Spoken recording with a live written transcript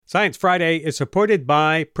Science Friday is supported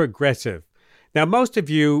by Progressive. Now, most of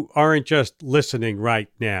you aren't just listening right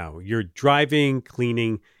now. You're driving,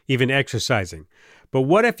 cleaning, even exercising. But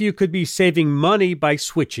what if you could be saving money by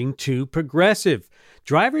switching to Progressive?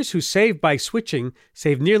 Drivers who save by switching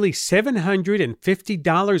save nearly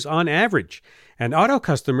 $750 on average. And auto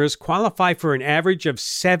customers qualify for an average of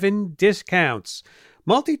 7 discounts.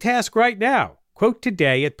 Multitask right now. Quote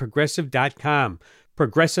today at Progressive.com.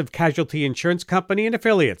 Progressive Casualty Insurance Company and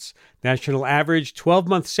Affiliates. National average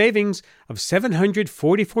 12-month savings of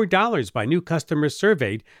 $744 by new customers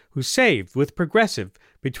surveyed who saved with Progressive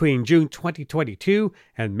between June 2022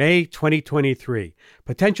 and May 2023.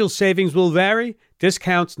 Potential savings will vary.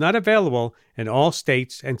 Discounts not available in all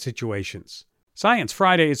states and situations. Science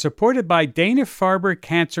Friday is supported by Dana-Farber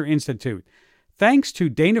Cancer Institute. Thanks to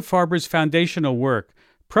Dana-Farber's foundational work,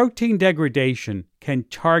 protein degradation can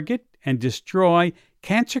target and destroy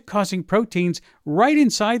cancer-causing proteins right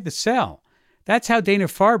inside the cell. That's how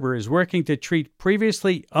Dana-Farber is working to treat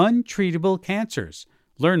previously untreatable cancers.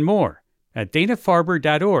 Learn more at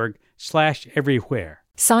danafarber.org/everywhere.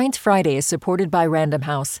 Science Friday is supported by Random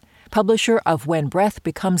House, publisher of When Breath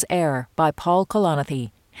Becomes Air by Paul Kalanithi,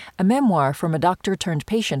 a memoir from a doctor turned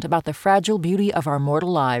patient about the fragile beauty of our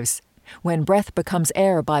mortal lives. When Breath Becomes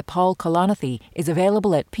Air by Paul Kalanithi is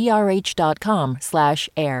available at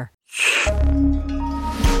prh.com/air.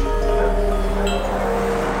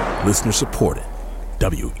 Listener supported.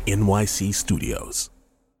 WNYC Studios.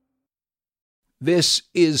 This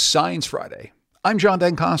is Science Friday. I'm John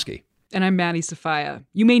Dankosky. And I'm Maddie Safaya.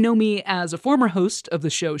 You may know me as a former host of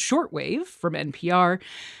the show Shortwave from NPR.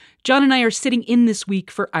 John and I are sitting in this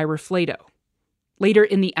week for Ira Flato. Later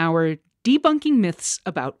in the hour, debunking myths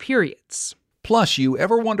about periods. Plus, you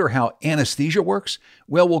ever wonder how anesthesia works?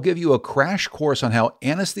 Well, we'll give you a crash course on how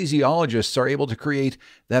anesthesiologists are able to create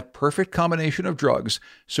that perfect combination of drugs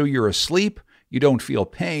so you're asleep, you don't feel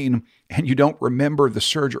pain, and you don't remember the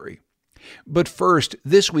surgery. But first,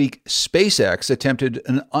 this week, SpaceX attempted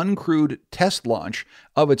an uncrewed test launch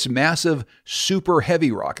of its massive Super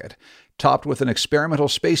Heavy rocket, topped with an experimental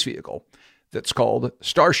space vehicle that's called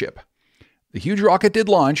Starship. The huge rocket did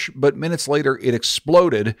launch, but minutes later it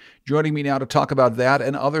exploded. Joining me now to talk about that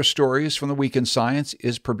and other stories from the week in science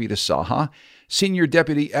is Prabita Saha, Senior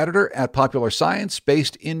Deputy Editor at Popular Science,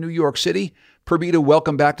 based in New York City. Prabita,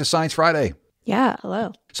 welcome back to Science Friday. Yeah,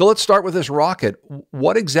 hello. So let's start with this rocket.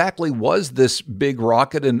 What exactly was this big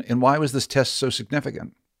rocket, and why was this test so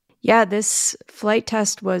significant? Yeah, this flight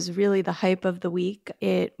test was really the hype of the week.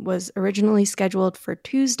 It was originally scheduled for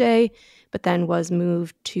Tuesday, but then was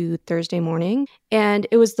moved to Thursday morning. And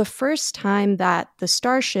it was the first time that the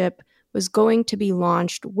Starship was going to be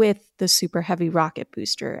launched with the Super Heavy rocket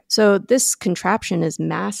booster. So this contraption is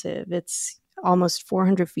massive. It's almost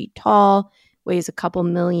 400 feet tall, weighs a couple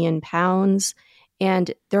million pounds,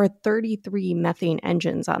 and there are 33 methane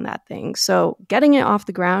engines on that thing. So getting it off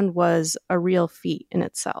the ground was a real feat in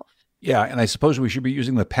itself. Yeah, and I suppose we should be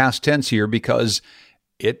using the past tense here because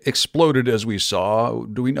it exploded, as we saw.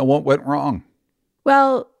 Do we know what went wrong?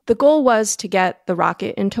 Well, the goal was to get the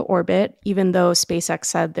rocket into orbit, even though SpaceX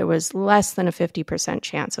said there was less than a 50%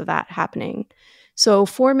 chance of that happening. So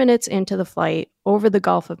 4 minutes into the flight over the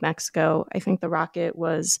Gulf of Mexico, I think the rocket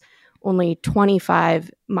was only 25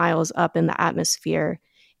 miles up in the atmosphere,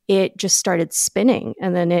 it just started spinning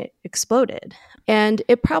and then it exploded. And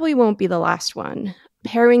it probably won't be the last one.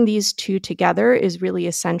 Pairing these two together is really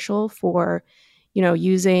essential for,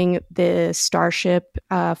 using the Starship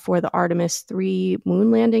for the Artemis 3 moon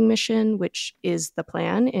landing mission, which is the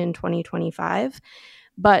plan in 2025.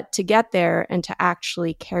 But to get there and to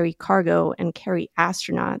actually carry cargo and carry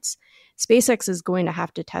astronauts, SpaceX is going to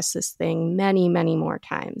have to test this thing many, many more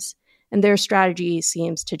times. And their strategy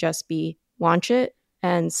seems to just be launch it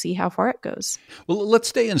and see how far it goes. Well, let's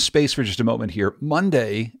stay in space for just a moment here.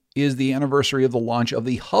 Monday is the anniversary of the launch of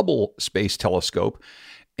the Hubble Space Telescope.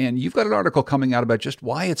 And you've got an article coming out about just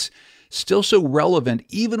why it's still so relevant,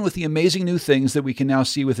 even with the amazing new things that we can now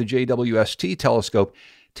see with the JWST telescope.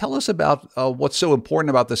 Tell us about what's so important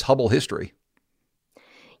about this Hubble history.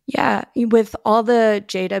 Yeah, with all the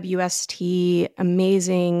JWST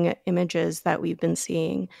amazing images that we've been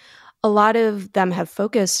seeing, a lot of them have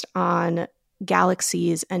focused on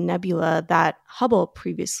galaxies and nebula that Hubble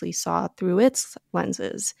previously saw through its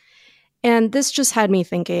lenses. And this just had me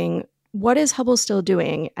thinking, what is Hubble still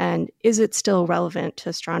doing? And is it still relevant to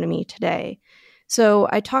astronomy today? So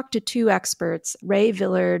I talked to two experts, Ray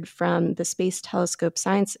Villard from the Space Telescope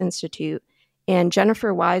Science Institute and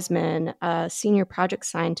Jennifer Wiseman, a senior project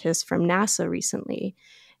scientist from NASA recently.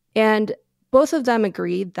 And both of them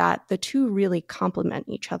agreed that the two really complement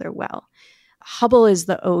each other well. Hubble is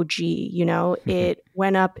the OG, it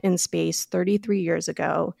went up in space 33 years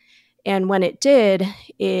ago. And when it did,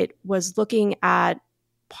 it was looking at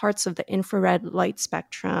parts of the infrared light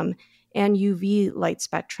spectrum and UV light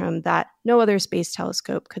spectrum that no other space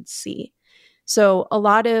telescope could see. So a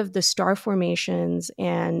lot of the star formations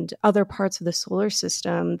and other parts of the solar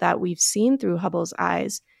system that we've seen through Hubble's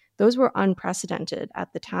eyes, those were unprecedented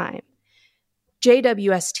at the time.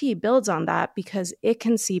 JWST builds on that because it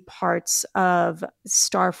can see parts of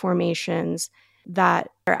star formations that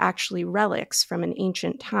are actually relics from an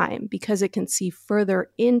ancient time because it can see further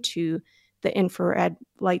into the infrared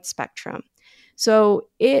light spectrum. So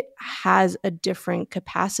it has a different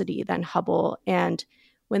capacity than Hubble. And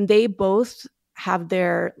when they both have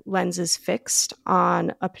their lenses fixed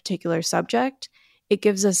on a particular subject, it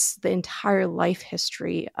gives us the entire life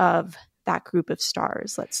history of that group of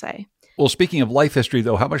stars, let's say. Well, speaking of life history,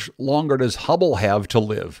 though, how much longer does Hubble have to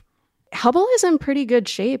live? Hubble is in pretty good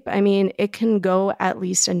shape. I mean, it can go at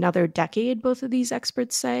least another decade, both of these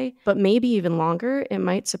experts say, but maybe even longer. It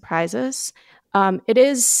might surprise us. It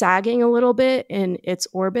is sagging a little bit in its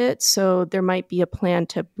orbit, so there might be a plan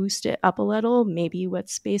to boost it up a little, maybe with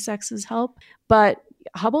SpaceX's help. But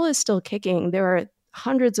Hubble is still kicking. There are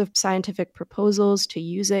hundreds of scientific proposals to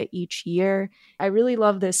use it each year. I really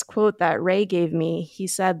love this quote that Ray gave me. He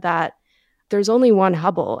said that there's only one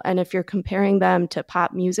Hubble, and if you're comparing them to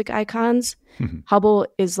pop music icons, Hubble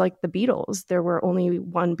is like the Beatles. There were only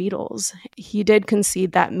one Beatles. He did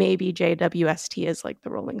concede that maybe JWST is like the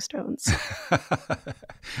Rolling Stones.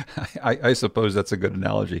 I suppose that's a good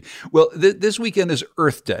analogy. Well, this weekend is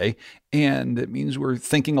Earth Day, and it means we're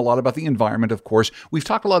thinking a lot about the environment, of course. We've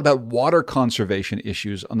talked a lot about water conservation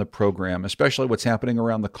issues on the program, especially what's happening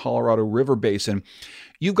around the Colorado River Basin.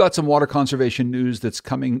 You've got some water conservation news that's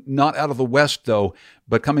coming not out of the West, though,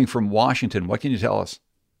 but coming from Washington. What can you tell us?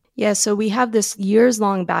 Yeah, so we have this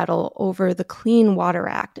years-long battle over the Clean Water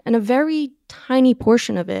Act and a very tiny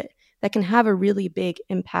portion of it that can have a really big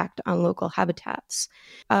impact on local habitats.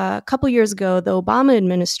 A couple years ago, the Obama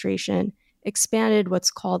administration expanded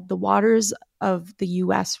what's called the Waters of the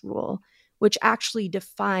U.S. rule, which actually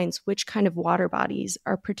defines which kind of water bodies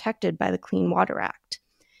are protected by the Clean Water Act.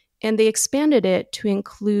 And they expanded it to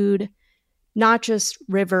include not just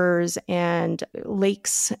rivers and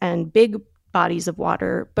lakes and big bodies of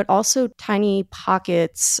water, but also tiny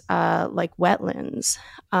pockets like wetlands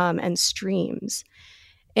and streams.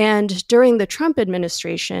 And during the Trump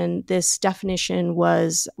administration, this definition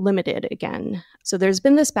was limited again. So there's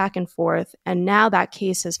been this back and forth, and now that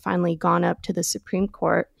case has finally gone up to the Supreme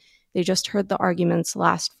Court. They just heard the arguments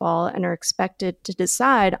last fall and are expected to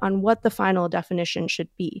decide on what the final definition should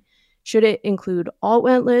be. Should it include all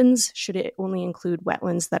wetlands? Should it only include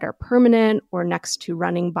wetlands that are permanent or next to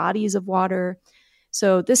running bodies of water?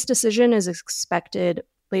 So this decision is expected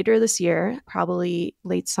later this year, probably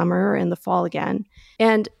late summer or in the fall again.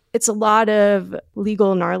 And it's a lot of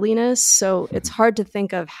legal gnarliness, so it's hard to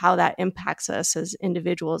think of how that impacts us as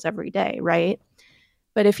individuals every day, right?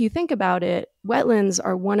 But if you think about it, wetlands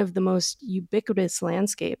are one of the most ubiquitous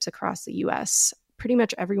landscapes across the U.S. Pretty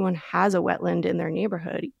much everyone has a wetland in their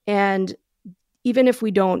neighborhood. And even if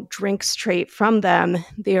we don't drink straight from them,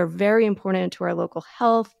 they are very important to our local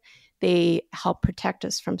health. They help protect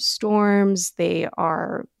us from storms. They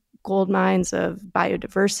are gold mines of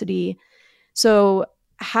biodiversity. So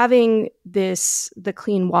having the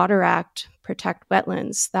Clean Water Act protect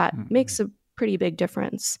wetlands, that makes a pretty big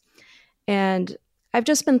difference. And I've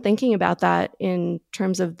just been thinking about that in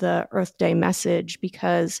terms of the Earth Day message,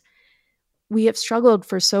 because we have struggled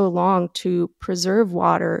for so long to preserve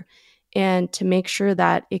water and to make sure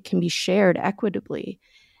that it can be shared equitably.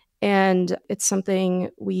 And it's something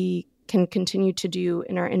we can continue to do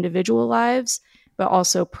in our individual lives, but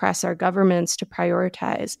also press our governments to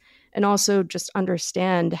prioritize and also just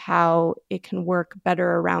understand how it can work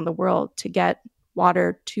better around the world to get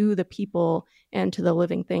water to the people and to the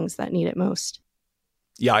living things that need it most.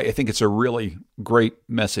 Yeah, I think it's a really great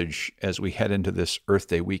message as we head into this Earth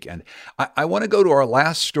Day weekend. I want to go to our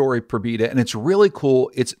last story, Prabita, and it's really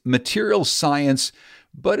cool. It's material science,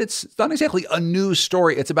 but it's not exactly a new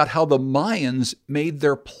story. It's about how the Mayans made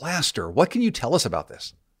their plaster. What can you tell us about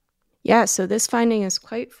this? Yeah, so this finding is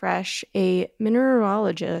quite fresh. A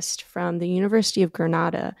mineralogist from the University of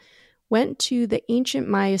Granada went to the ancient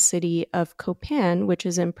Maya city of Copan, which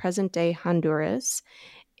is in present-day Honduras,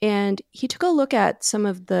 and he took a look at some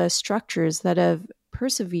of the structures that have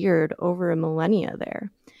persevered over a millennia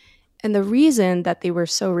there. And the reason that they were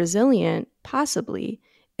so resilient, possibly,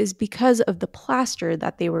 is because of the plaster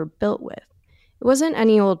that they were built with. It wasn't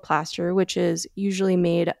any old plaster, which is usually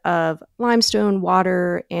made of limestone,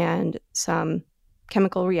 water, and some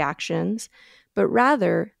chemical reactions, but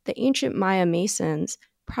rather the ancient Maya masons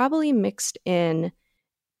probably mixed in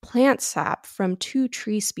plant sap from 2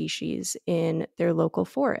 tree species in their local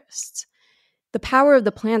forests. The power of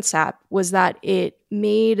the plant sap was that it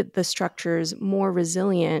made the structures more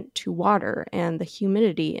resilient to water and the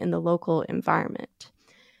humidity in the local environment.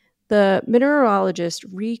 The mineralogist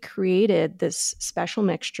recreated this special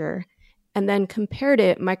mixture and then compared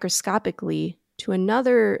it microscopically to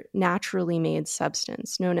another naturally made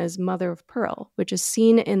substance known as mother of pearl, which is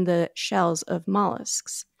seen in the shells of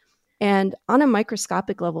mollusks. And on a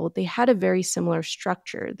microscopic level, they had a very similar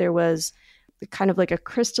structure. There was kind of like a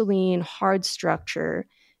crystalline, hard structure,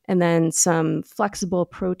 and then some flexible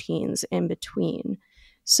proteins in between.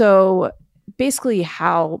 So basically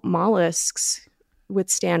how mollusks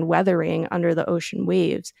withstand weathering under the ocean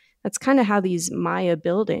waves, that's kind of how these Maya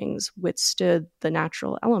buildings withstood the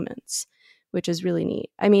natural elements, which is really neat.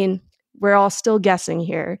 I mean, we're all still guessing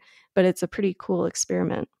here, but it's a pretty cool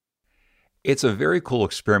experiment. It's a very cool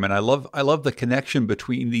experiment. I love the connection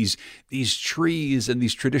between these trees and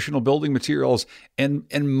these traditional building materials and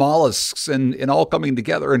mollusks and all coming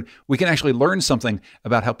together. And we can actually learn something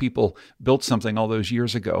about how people built something all those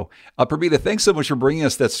years ago. Prabita, thanks so much for bringing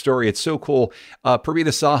us that story. It's so cool. Prabita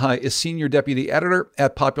Saha is Senior Deputy Editor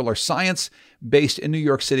at Popular Science, based in New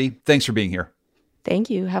York City. Thanks for being here. Thank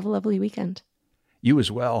you. Have a lovely weekend. You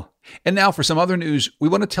as well. And now for some other news, we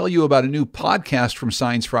want to tell you about a new podcast from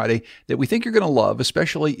Science Friday that we think you're going to love,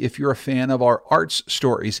 especially if you're a fan of our arts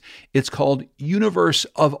stories. It's called Universe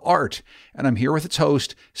of Art. And I'm here with its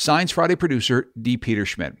host, Science Friday producer, Dee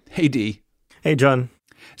Peterschmidt. Hey, Dee. Hey, John.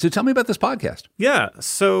 So tell me about this podcast. Yeah.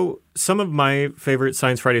 So some of my favorite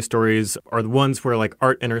Science Friday stories are the ones where like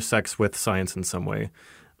art intersects with science in some way.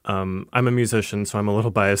 I'm a musician, so I'm a little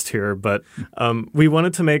biased here, but we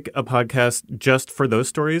wanted to make a podcast just for those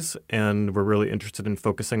stories, and we're really interested in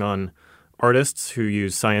focusing on artists who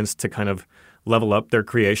use science to kind of level up their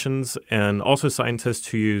creations, and also scientists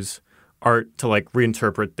who use art to like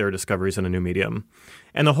reinterpret their discoveries in a new medium.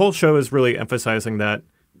 And the whole show is really emphasizing that,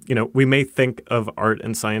 you know, we may think of art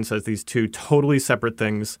and science as these two totally separate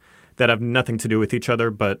things that have nothing to do with each other,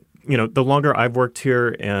 but you know, the longer I've worked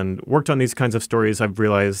here and worked on these kinds of stories, I've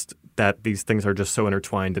realized that these things are just so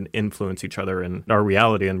intertwined and influence each other in our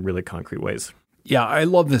reality in really concrete ways. Yeah, I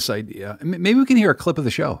love this idea. Maybe we can hear a clip of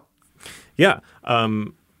the show. Yeah.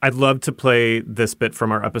 I'd love to play this bit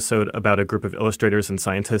from our episode about a group of illustrators and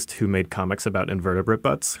scientists who made comics about invertebrate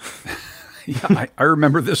butts. Yeah, I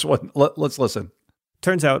remember this one. Let's listen.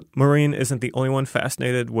 Turns out Maureen isn't the only one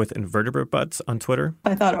fascinated with invertebrate butts on Twitter.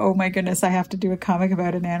 I thought, oh my goodness, I have to do a comic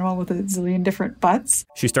about an animal with a zillion different butts.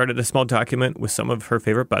 She started a small document with some of her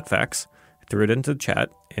favorite butt facts, threw it into the chat,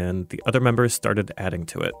 and the other members started adding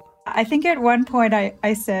to it. I think at one point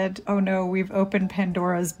I said, oh no, we've opened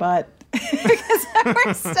Pandora's butt.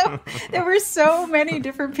 Because there were so many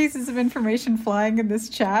different pieces of information flying in this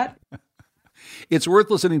chat. It's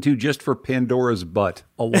worth listening to just for Pandora's butt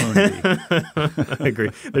alone. I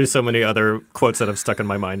agree. There's so many other quotes that have stuck in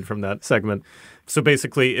my mind from that segment. So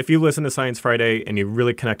basically, if you listen to Science Friday and you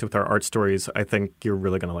really connect with our art stories, I think you're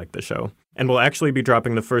really going to like the show. And we'll actually be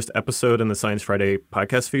dropping the first episode in the Science Friday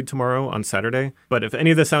podcast feed tomorrow on Saturday. But if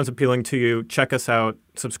any of this sounds appealing to you, check us out.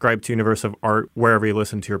 Subscribe to Universe of Art wherever you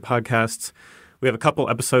listen to your podcasts. We have a couple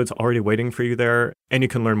episodes already waiting for you there, and you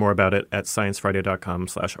can learn more about it at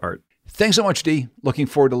sciencefriday.com/art. Thanks so much, Dee. Looking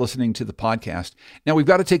forward to listening to the podcast. Now, we've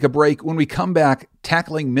got to take a break. When we come back,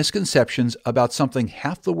 tackling misconceptions about something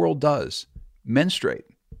half the world does, menstruate.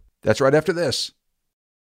 That's right after this.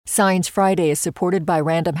 Science Friday is supported by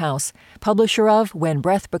Random House, publisher of When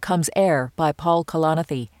Breath Becomes Air by Paul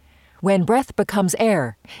Kalanithi. When Breath Becomes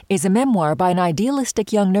Air is a memoir by an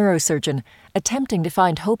idealistic young neurosurgeon attempting to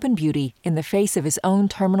find hope and beauty in the face of his own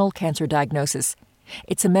terminal cancer diagnosis.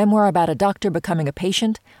 It's a memoir about a doctor becoming a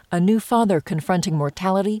patient, a new father confronting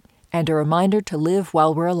mortality, and a reminder to live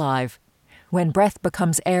while we're alive. When Breath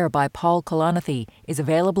Becomes Air by Paul Kalanithi is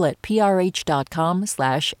available at prh.com/air.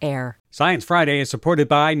 Science Friday is supported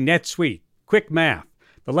by NetSuite. Quick math.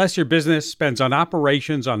 The less your business spends on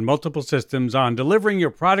operations, on multiple systems, on delivering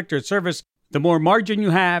your product or service, the more margin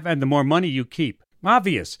you have and the more money you keep.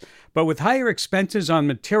 Obvious. But with higher expenses on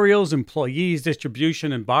materials, employees,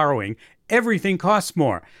 distribution, and borrowing, everything costs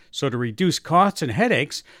more. So to reduce costs and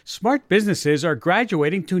headaches, smart businesses are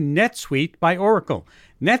graduating to NetSuite by Oracle.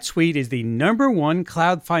 NetSuite is the #1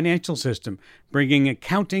 cloud financial system, bringing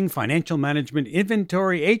accounting, financial management,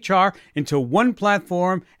 inventory, HR into one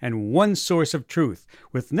platform and one source of truth.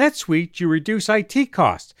 With NetSuite, you reduce IT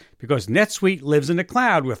costs because NetSuite lives in the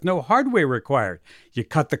cloud with no hardware required. You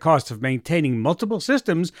cut the cost of maintaining multiple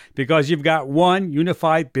systems because you've got one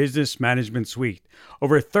unified business management suite.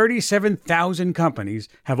 Over 37,000 companies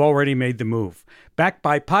have already made the move. Backed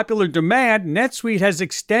by popular demand, NetSuite has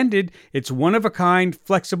extended its one-of-a-kind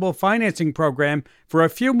flexible financing program for a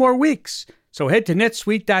few more weeks. So head to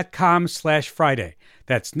netsuite.com/Friday.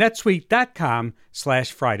 That's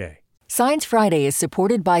netsuite.com/Friday. Science Friday is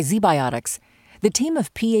supported by ZBiotics. The team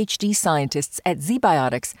of PhD scientists at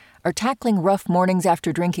ZBiotics are tackling rough mornings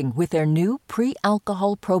after drinking with their new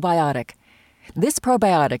pre-alcohol probiotic. This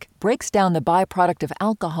probiotic breaks down the byproduct of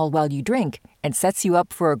alcohol while you drink and sets you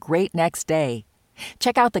up for a great next day.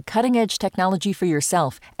 Check out the cutting-edge technology for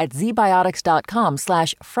yourself at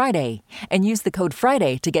zbiotics.com/Friday and use the code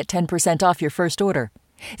Friday to get 10% off your first order.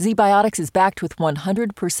 ZBiotics is backed with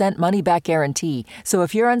 100% money-back guarantee, so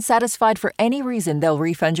if you're unsatisfied for any reason, they'll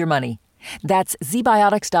refund your money. That's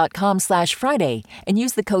zbiotics.com/Friday and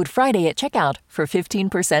use the code Friday at checkout for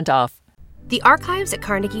 15% off. The archives at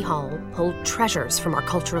Carnegie Hall hold treasures from our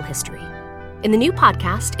cultural history. In the new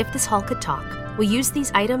podcast, If This Hall Could Talk, we use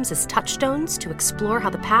these items as touchstones to explore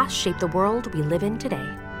how the past shaped the world we live in today.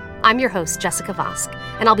 I'm your host, Jessica Vosk,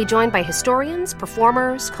 and I'll be joined by historians,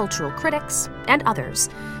 performers, cultural critics, and others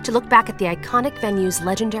to look back at the iconic venue's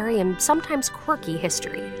legendary and sometimes quirky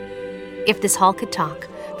history. If This Hall Could Talk,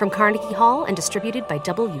 from Carnegie Hall and distributed by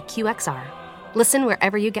WQXR. Listen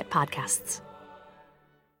wherever you get podcasts.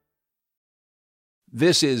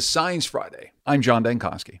 This is Science Friday. I'm John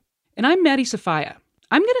Dankosky. And I'm Maddie Safaya.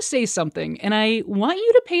 I'm going to say something, and I want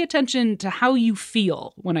you to pay attention to how you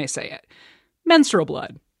feel when I say it. Menstrual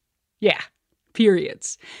blood. Yeah,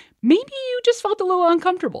 periods. Maybe you just felt a little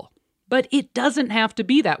uncomfortable. But it doesn't have to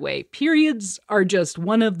be that way. Periods are just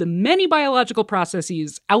one of the many biological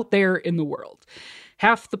processes out there in the world.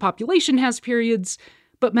 Half the population has periods,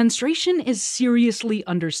 but menstruation is seriously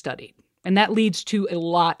understudied, and that leads to a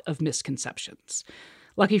lot of misconceptions.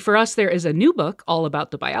 Lucky for us, there is a new book all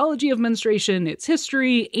about the biology of menstruation, its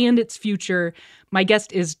history, and its future. My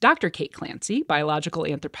guest is Dr. Kate Clancy, biological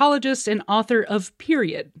anthropologist and author of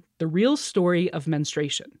Period, The Real Story of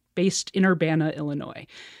Menstruation, based in Urbana, Illinois.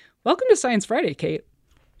 Welcome to Science Friday, Kate.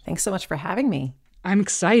 Thanks so much for having me. I'm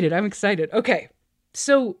excited. Okay.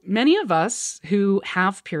 So many of us who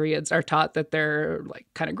have periods are taught that they're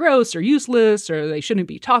kind of gross or useless or they shouldn't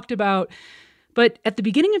be talked about. But at the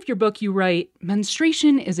beginning of your book, you write,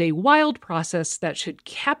 menstruation is a wild process that should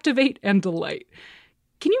captivate and delight.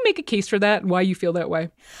 Can you make a case for that and why you feel that way?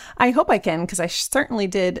 I hope I can, because I certainly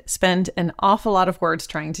did spend an awful lot of words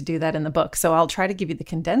trying to do that in the book. So I'll try to give you the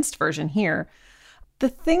condensed version here. The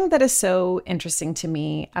thing that is so interesting to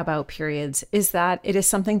me about periods is that it is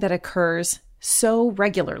something that occurs so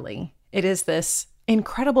regularly. It is this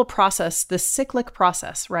incredible process, this cyclic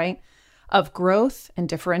process, right, of growth and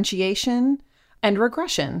differentiation and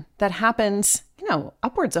regression that happens,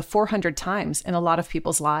 upwards of 400 times in a lot of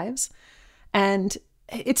people's lives. And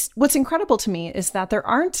what's incredible to me is that there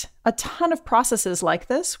aren't a ton of processes like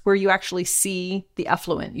this where you actually see the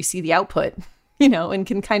effluent, you see the output, and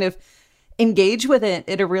can kind of engage with it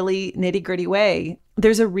in a really nitty-gritty way.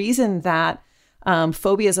 There's a reason that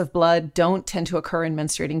phobias of blood don't tend to occur in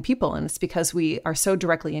menstruating people, and it's because we are so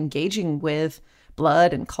directly engaging with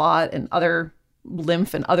blood and clot and other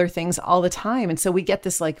lymph and other things all the time. And so we get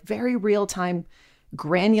this very real-time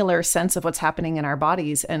granular sense of what's happening in our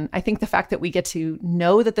bodies. And I think the fact that we get to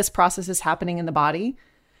know that this process is happening in the body,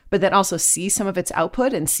 but then also see some of its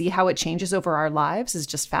output and see how it changes over our lives is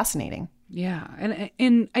just fascinating. Yeah.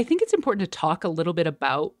 And I think it's important to talk a little bit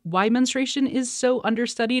about why menstruation is so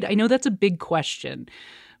understudied. I know that's a big question,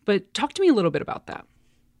 but talk to me a little bit about that.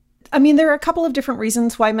 I mean, there are a couple of different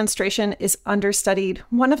reasons why menstruation is understudied.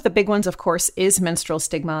 One of the big ones, of course, is menstrual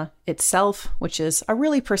stigma itself, which is a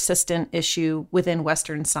really persistent issue within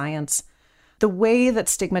Western science. The way that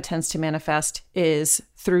stigma tends to manifest is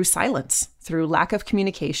through silence, through lack of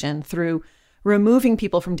communication, through removing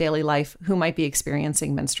people from daily life who might be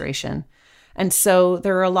experiencing menstruation. And so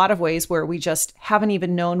there are a lot of ways where we just haven't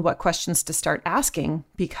even known what questions to start asking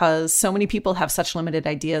because so many people have such limited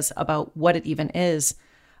ideas about what it even is.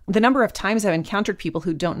 The number of times I've encountered people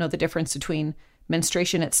who don't know the difference between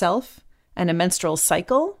menstruation itself and a menstrual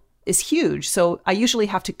cycle is huge. So I usually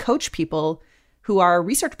have to coach people who are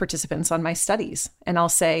research participants on my studies. And I'll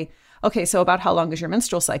say, okay, so about how long is your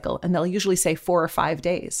menstrual cycle? And they'll usually say 4 or 5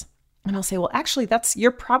 days. And I'll say, well, actually,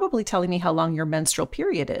 you're probably telling me how long your menstrual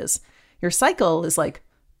period is. Your cycle is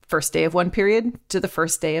first day of one period to the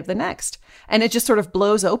first day of the next. And it just sort of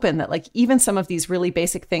blows open that like even some of these really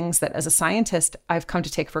basic things that as a scientist I've come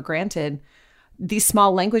to take for granted, these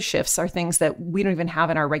small language shifts are things that we don't even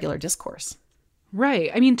have in our regular discourse.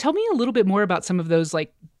 Right. I mean, tell me a little bit more about some of those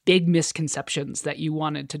like big misconceptions that you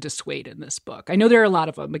wanted to dissuade in this book. I know there are a lot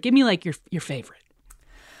of them, but give me like your favorite.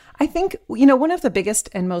 I think, one of the biggest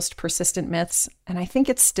and most persistent myths, and I think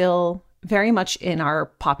it's still very much in our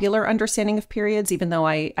popular understanding of periods, even though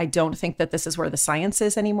I don't think that this is where the science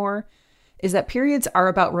is anymore, is that periods are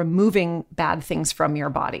about removing bad things from your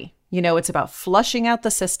body. It's about flushing out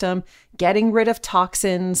the system, getting rid of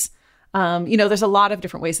toxins. There's a lot of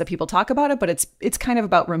different ways that people talk about it, but it's kind of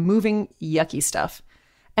about removing yucky stuff.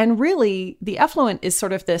 And really, the effluent is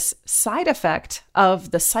sort of this side effect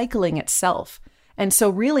of the cycling itself. And so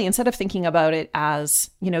really, instead of thinking about it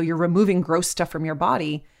as, you're removing gross stuff from your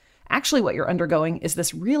body, actually what you're undergoing is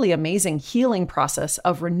this really amazing healing process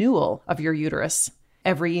of renewal of your uterus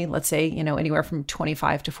every, let's say, anywhere from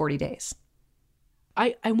 25 to 40 days.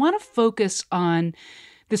 I want to focus on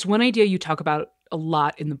this one idea you talk about a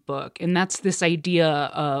lot in the book, and that's this idea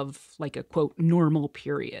of like a, quote, normal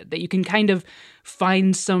period, that you can kind of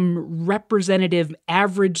find some representative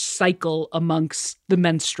average cycle amongst the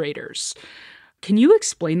menstruators. Can you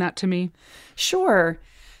explain that to me? Sure.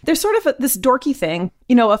 There's sort of this dorky thing,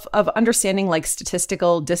 of understanding like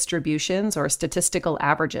statistical distributions or statistical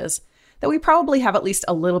averages that we probably have at least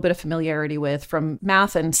a little bit of familiarity with from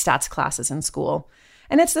math and stats classes in school.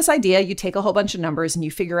 And it's this idea, you take a whole bunch of numbers and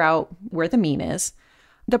you figure out where the mean is.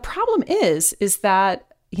 The problem is that,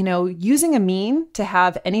 using a mean to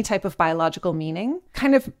have any type of biological meaning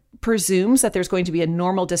kind of presumes that there's going to be a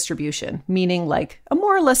normal distribution, meaning like a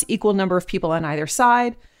more or less equal number of people on either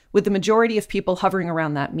side, with the majority of people hovering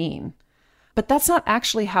around that mean. But that's not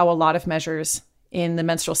actually how a lot of measures in the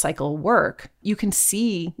menstrual cycle work. You can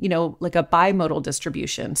see, like a bimodal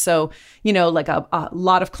distribution. So, like a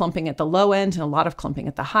lot of clumping at the low end and a lot of clumping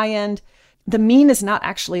at the high end. The mean is not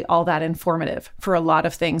actually all that informative for a lot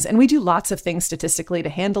of things. And we do lots of things statistically to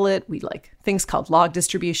handle it. We like things called log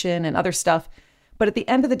distribution and other stuff. But at the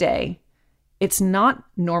end of the day, it's not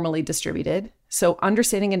normally distributed. So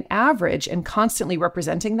understanding an average and constantly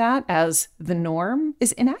representing that as the norm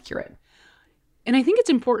is inaccurate. And I think it's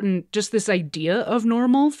important, just this idea of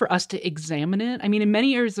normal, for us to examine it. I mean, in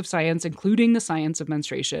many areas of science, including the science of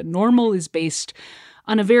menstruation, normal is based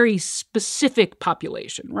on a very specific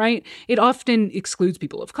population, right? It often excludes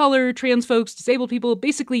people of color, trans folks, disabled people,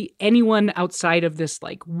 basically anyone outside of this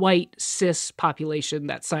like white cis population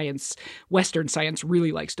that Western science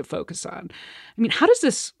really likes to focus on. I mean, how does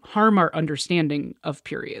this harm our understanding of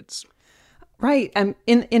periods? Right.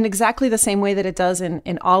 In exactly the same way that it does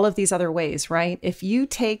in all of these other ways, right? If you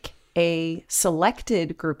take a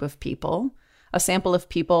selected group of people, a sample of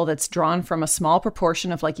people that's drawn from a small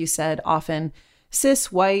proportion of, like you said, often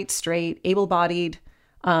cis, white, straight, able-bodied,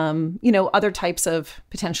 other types of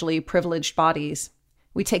potentially privileged bodies,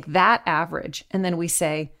 we take that average and then we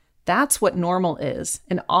say, that's what normal is.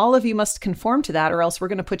 And all of you must conform to that, or else we're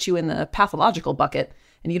going to put you in the pathological bucket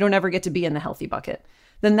and you don't ever get to be in the healthy bucket.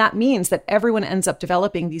 Then that means that everyone ends up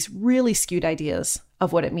developing these really skewed ideas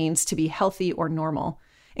of what it means to be healthy or normal,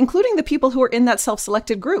 including the people who are in that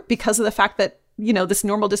self-selected group, because of the fact that, this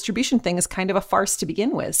normal distribution thing is kind of a farce to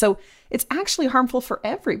begin with. So it's actually harmful for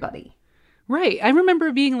everybody. Right. I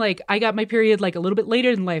remember being like, I got my period like a little bit later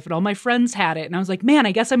in life and all my friends had it. And I was like, man,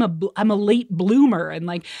 I guess I'm a late bloomer, and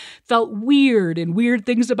like felt weird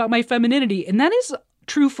things about my femininity. And that is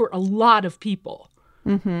true for a lot of people.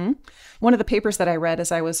 Mm-hmm. One of the papers that I read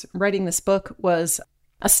as I was writing this book was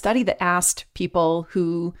a study that asked people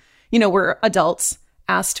who, were adults,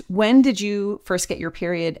 asked, when did you first get your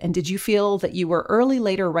period? And did you feel that you were early,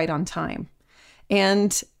 late, or right on time?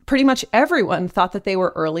 And pretty much everyone thought that they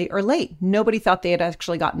were early or late. Nobody thought they had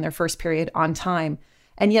actually gotten their first period on time.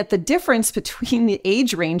 And yet the difference between the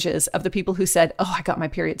age ranges of the people who said, oh, I got my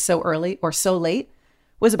period so early or so late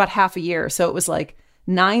was about half a year. So it was like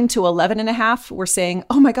 9 to 11 and a half were saying,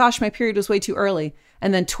 oh my gosh, my period was way too early.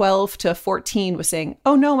 And then 12 to 14 was saying,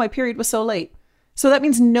 oh no, my period was so late. So that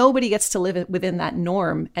means nobody gets to live within that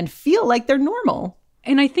norm and feel like they're normal.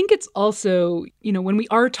 And I think it's also, when we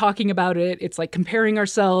are talking about it, it's like comparing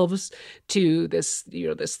ourselves to this,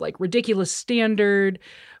 this like ridiculous standard.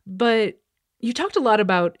 But you talked a lot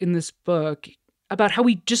about in this book about how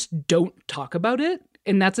we just don't talk about it.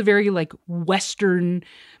 And that's a very like Western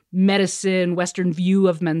medicine, Western view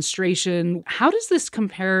of menstruation. How does this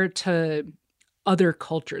compare to other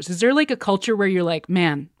cultures? Is there like a culture where you're like,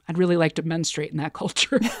 man, I'd really like to menstruate in that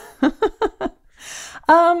culture?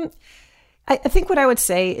 I think what I would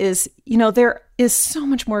say is, there is so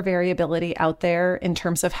much more variability out there in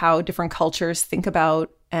terms of how different cultures think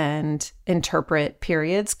about and interpret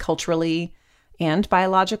periods culturally and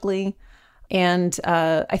biologically. And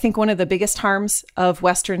I think one of the biggest harms of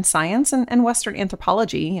Western science and Western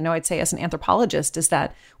anthropology, I'd say as an anthropologist, is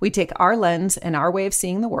that we take our lens and our way of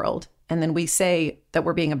seeing the world, and then we say that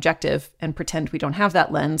we're being objective and pretend we don't have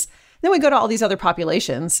that lens. Then we go to all these other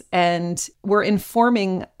populations and we're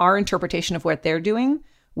informing our interpretation of what they're doing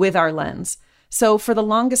with our lens. So for the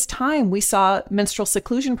longest time, we saw menstrual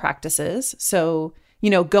seclusion practices. So,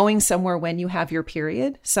 going somewhere when you have your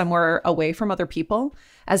period, somewhere away from other people,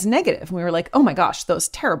 as negative. And we were like, oh my gosh, those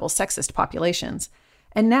terrible sexist populations.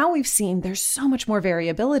 And now we've seen there's so much more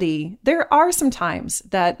variability. There are some times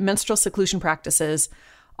that menstrual seclusion practices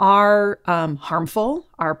are harmful,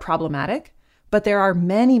 are problematic. But there are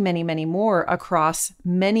many, many, many more across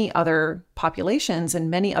many other populations and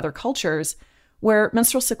many other cultures where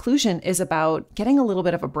menstrual seclusion is about getting a little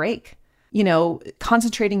bit of a break,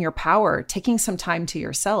 concentrating your power, taking some time to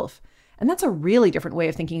yourself. And that's a really different way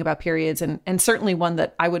of thinking about periods and certainly one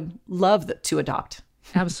that I would love to adopt.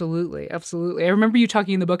 Absolutely. Absolutely. I remember you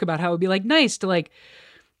talking in the book about how it would be nice to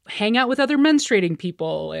hang out with other menstruating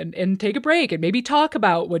people and take a break and maybe talk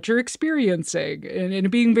about what you're experiencing and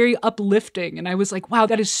being very uplifting. And I was like, wow,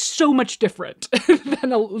 that is so much different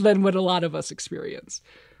than what a lot of us experience.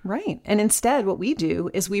 Right. And instead, what we do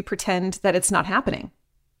is we pretend that it's not happening.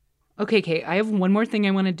 Okay, Kate, I have one more thing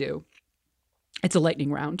I want to do. It's a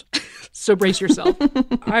lightning round. So brace yourself.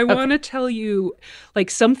 I want to tell you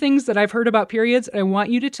some things that I've heard about periods. And I want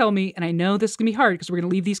you to tell me, and I know this is going to be hard because we're going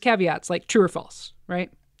to leave these caveats true or false,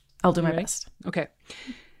 right? I'll do my best. Okay.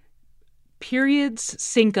 Periods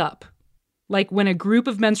sync up. When a group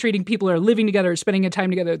of menstruating people are living together, spending a time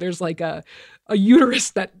together, there's a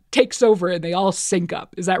uterus that takes over and they all sync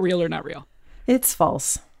up. Is that real or not real? It's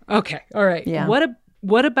false. Okay. All right. Yeah.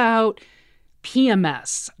 What about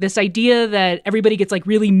PMS? This idea that everybody gets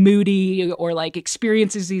really moody or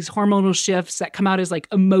experiences these hormonal shifts that come out as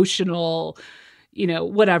emotional,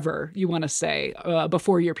 whatever you want to say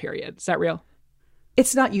before your period. Is that real?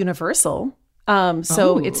 It's not universal.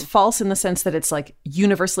 It's false in the sense that it's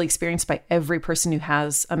universally experienced by every person who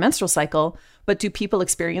has a menstrual cycle. But do people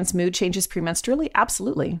experience mood changes premenstrually?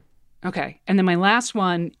 Absolutely. Okay. And then my last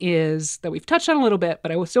one is that we've touched on a little bit,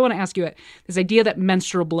 but I still want to ask you this idea that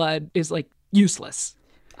menstrual blood is useless.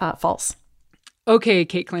 False. Okay,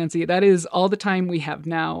 Kate Clancy, that is all the time we have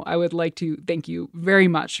now. I would like to thank you very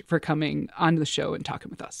much for coming on the show and talking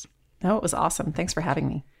with us. Oh, it was awesome. Thanks for having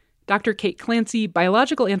me. Dr. Kate Clancy,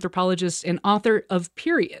 biological anthropologist and author of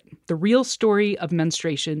Period, The Real Story of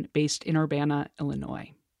Menstruation, based in Urbana,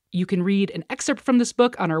 Illinois. You can read an excerpt from this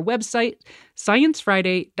book on our website,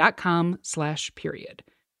 sciencefriday.com/period.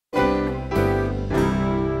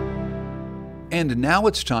 And now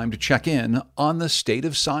it's time to check in on the state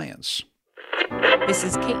of science. This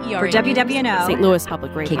is KERA for WWNO, St. Louis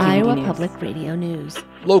Public Radio, Iowa Public Radio News.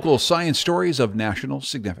 Local science stories of national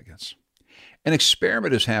significance. An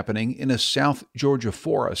experiment is happening in a South Georgia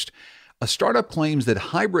forest. A startup claims that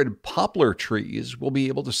hybrid poplar trees will be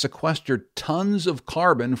able to sequester tons of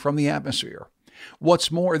carbon from the atmosphere.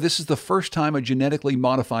 What's more, this is the first time a genetically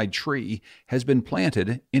modified tree has been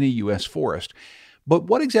planted in a U.S. forest. But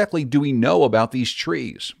what exactly do we know about these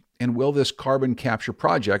trees? And will this carbon capture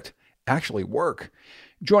project actually work?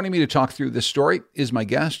 Joining me to talk through this story is my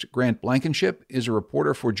guest. Grant Blankenship is a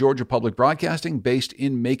reporter for Georgia Public Broadcasting based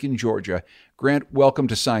in Macon, Georgia. Grant, welcome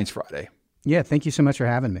to Science Friday. Yeah, thank you so much for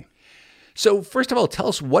having me. So first of all, tell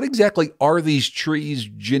us, what exactly are these trees,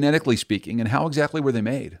 genetically speaking, and how exactly were they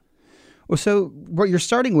made? Well, so what you're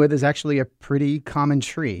starting with is actually a pretty common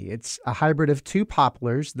tree. It's a hybrid of two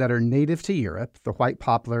poplars that are native to Europe, the white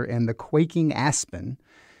poplar and the quaking aspen.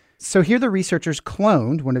 So here the researchers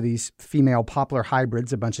cloned one of these female poplar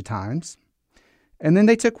hybrids a bunch of times. And then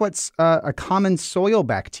they took what's a common soil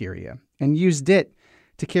bacteria and used it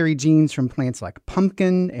to carry genes from plants like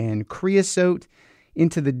pumpkin and creosote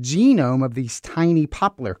into the genome of these tiny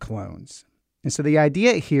poplar clones. And so the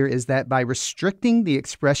idea here is that by restricting the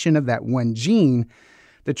expression of that one gene,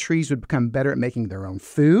 the trees would become better at making their own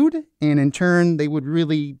food, and in turn, they would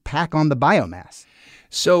really pack on the biomass.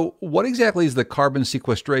 So what exactly is the carbon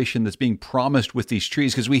sequestration that's being promised with these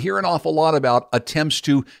trees? Because we hear an awful lot about attempts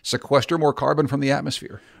to sequester more carbon from the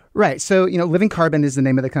atmosphere. Right. So, Living Carbon is the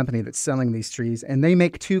name of the company that's selling these trees, and they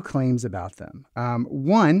make two claims about them.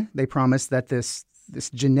 One, they promise that this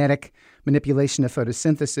genetic manipulation of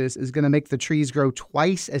photosynthesis is going to make the trees grow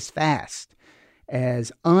twice as fast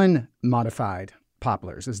as unmodified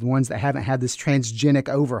poplars, as the ones that haven't had this transgenic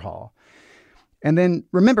overhaul. And then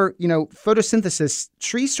remember, photosynthesis,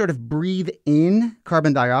 trees sort of breathe in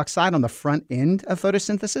carbon dioxide on the front end of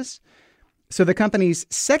photosynthesis. So the company's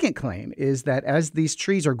second claim is that as these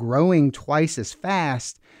trees are growing twice as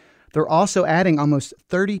fast, they're also adding almost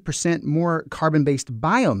 30% more carbon-based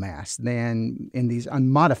biomass than in these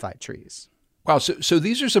unmodified trees. Wow, so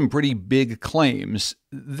these are some pretty big claims.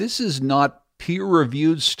 This is not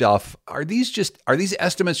peer-reviewed stuff. Are these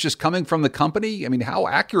estimates just coming from the company? I mean, how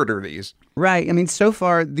accurate are these? Right. I mean, so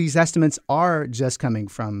far, these estimates are just coming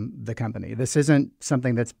from the company. This isn't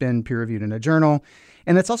something that's been peer-reviewed in a journal.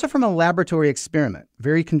 And it's also from a laboratory experiment,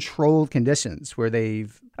 very controlled conditions where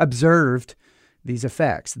they've observed these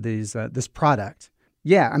effects, this product.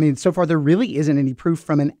 Yeah, I mean, so far there really isn't any proof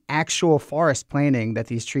from an actual forest planting that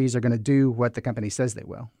these trees are going to do what the company says they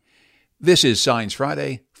will. This is Science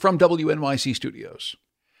Friday from WNYC Studios.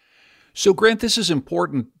 So, Grant, this is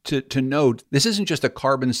important to note. This isn't just a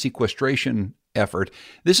carbon sequestration effort.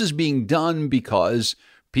 This is being done because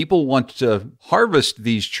people want to harvest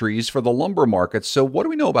these trees for the lumber market. So what do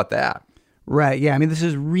we know about that? Right. Yeah. I mean, this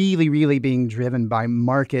is really, really being driven by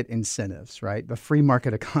market incentives, right? The free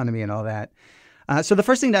market economy and all that. So the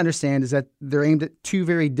first thing to understand is that they're aimed at two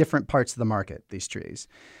very different parts of the market, these trees.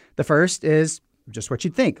 The first is just what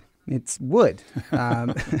you'd think. It's wood.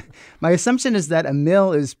 My assumption is that a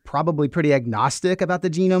mill is probably pretty agnostic about the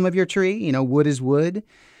genome of your tree. Wood is wood.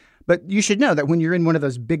 But you should know that when you're in one of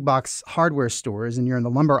those big box hardware stores and you're in the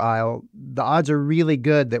lumber aisle, the odds are really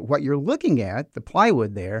good that what you're looking at, the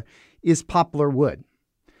plywood there, is poplar wood.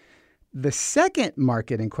 The second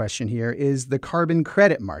market in question here is the carbon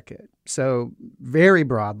credit market. So very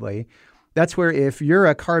broadly, that's where if you're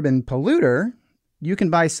a carbon polluter, you can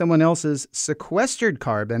buy someone else's sequestered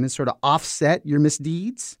carbon and sort of offset your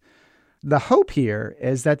misdeeds. The hope here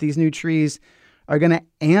is that these new trees are going to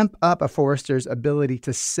amp up a forester's ability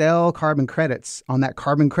to sell carbon credits on that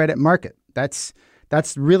carbon credit market. That's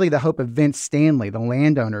really the hope of Vince Stanley, the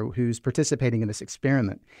landowner who's participating in this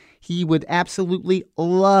experiment. He would absolutely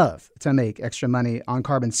love to make extra money on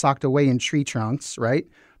carbon socked away in tree trunks, right?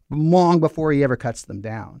 Long before he ever cuts them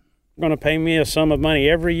down. Going to pay me a sum of money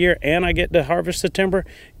every year and I get to harvest the timber?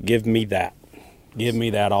 Give me that. Give me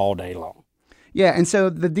that all day long. Yeah, and so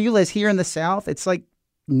the deal is here in the South, it's like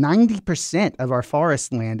 90% of our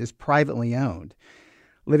forest land is privately owned.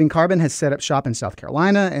 Living Carbon has set up shop in South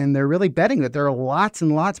Carolina, and they're really betting that there are lots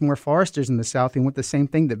and lots more foresters in the South who want the same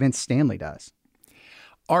thing that Vince Stanley does.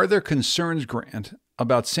 Are there concerns, Grant,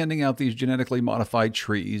 about sending out these genetically modified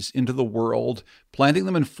trees into the world, planting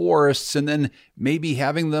them in forests, and then maybe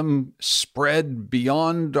having them spread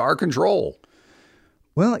beyond our control?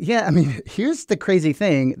 Well, yeah, I mean, here's the crazy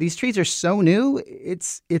thing. These trees are so new,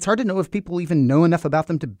 it's hard to know if people even know enough about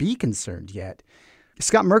them to be concerned yet.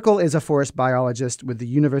 Scott Merkel is a forest biologist with the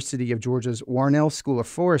University of Georgia's Warnell School of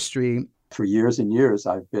Forestry. For years and years,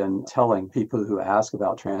 I've been telling people who ask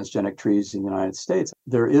about transgenic trees in the United States,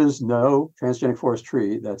 there is no transgenic forest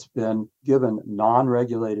tree that's been given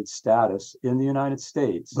non-regulated status in the United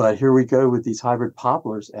States. But here we go with these hybrid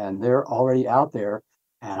poplars, and they're already out there.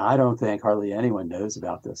 And I don't think hardly anyone knows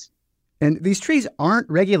about this. And these trees aren't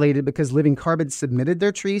regulated because Living Carbon submitted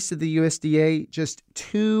their trees to the USDA just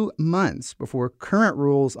 2 months before current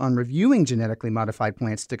rules on reviewing genetically modified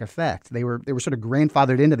plants took effect. They were sort of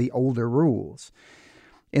grandfathered into the older rules.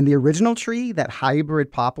 And the original tree, that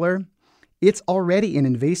hybrid poplar, it's already an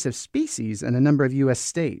invasive species in a number of U.S.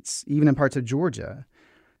 states, even in parts of Georgia.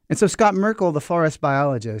 And so Scott Merkel, the forest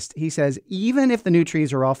biologist, he says even if the new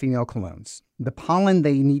trees are all female clones, the pollen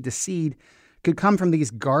they need to seed could come from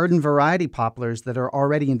these garden variety poplars that are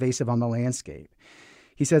already invasive on the landscape.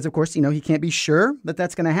 He says, of course, he can't be sure that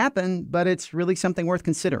that's going to happen, but it's really something worth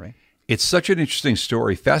considering. It's such an interesting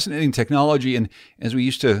story, fascinating technology, and as we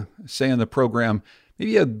used to say on the program,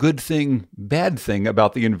 maybe a good thing, bad thing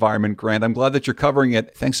about the environment, Grant. I'm glad that you're covering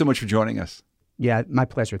it. Thanks so much for joining us. Yeah, my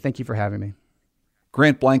pleasure. Thank you for having me.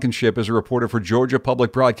 Grant Blankenship is a reporter for Georgia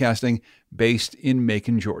Public Broadcasting based in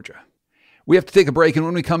Macon, Georgia. We have to take a break, and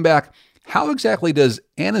when we come back, how exactly does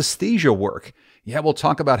anesthesia work? Yeah, we'll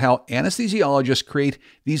talk about how anesthesiologists create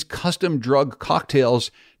these custom drug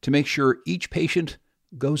cocktails to make sure each patient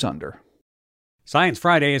goes under. Science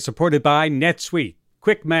Friday is supported by NetSuite.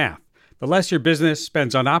 Quick math. The less your business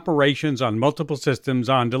spends on operations, on multiple systems,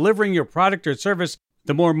 on delivering your product or service,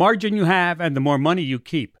 the more margin you have and the more money you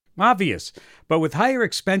keep. Obvious. But with higher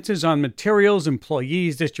expenses on materials,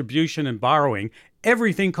 employees, distribution, and borrowing,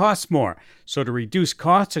 everything costs more. So to reduce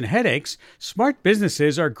costs and headaches, smart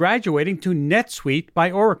businesses are graduating to NetSuite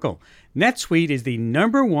by Oracle. NetSuite is the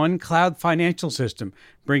 #1 cloud financial system,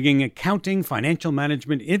 bringing accounting, financial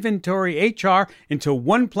management, inventory, HR into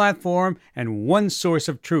one platform and one source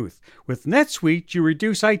of truth. With NetSuite, you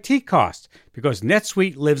reduce IT costs because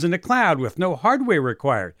NetSuite lives in the cloud with no hardware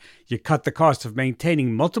required. You cut the cost of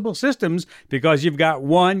maintaining multiple systems because you've got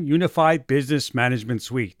one unified business management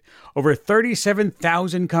suite. Over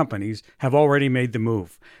 37,000 companies have already made the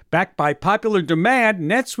move. Backed by popular demand,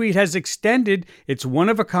 NetSuite has extended its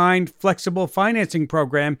one-of-a-kind flexible financing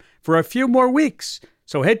program for a few more weeks.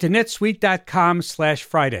 So head to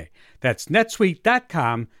netsuite.com/Friday. That's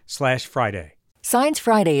netsuite.com/Friday. Science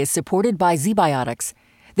Friday is supported by ZBiotics.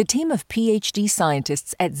 The team of PhD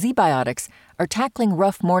scientists at ZBiotics are tackling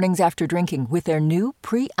rough mornings after drinking with their new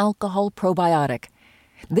pre-alcohol probiotic.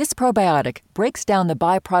 This probiotic breaks down the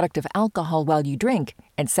byproduct of alcohol while you drink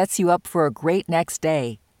and sets you up for a great next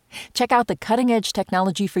day. Check out the cutting-edge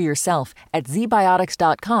technology for yourself at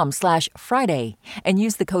zbiotics.com/Friday and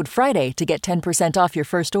use the code Friday to get 10% off your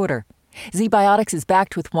first order. ZBiotics is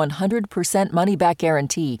backed with 100% money-back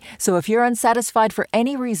guarantee, so if you're unsatisfied for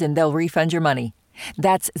any reason, they'll refund your money.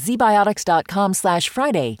 That's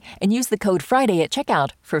zbiotics.com/Friday and use the code Friday at checkout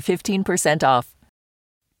for 15% off.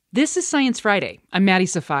 This is Science Friday. I'm Maddie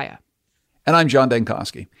Sofia. And I'm John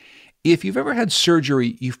Dankosky. If you've ever had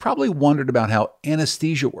surgery, you've probably wondered about how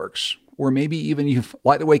anesthesia works, or maybe even you've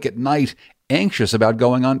lied awake at night anxious about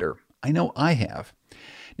going under. I know I have.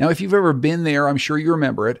 Now, if you've ever been there, I'm sure you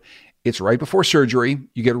remember it. It's right before surgery.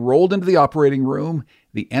 You get rolled into the operating room.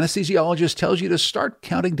 The anesthesiologist tells you to start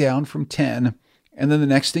counting down from 10. And then the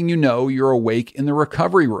next thing you know, you're awake in the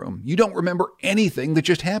recovery room. You don't remember anything that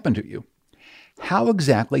just happened to you. How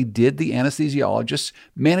exactly did the anesthesiologist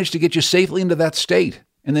manage to get you safely into that state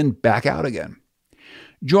and then back out again?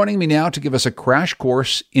 Joining me now to give us a crash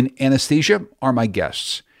course in anesthesia are my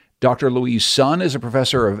guests. Dr. Louise Sun is a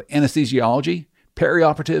professor of anesthesiology,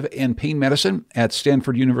 perioperative, and pain medicine at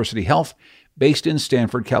Stanford University Health, based in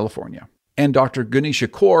Stanford, California. And Dr. Ganesha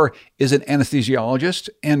Kaur is an anesthesiologist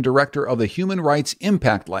and director of the Human Rights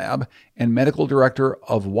Impact Lab and medical director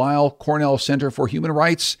of Weill Cornell Center for Human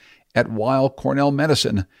Rights at Weill Cornell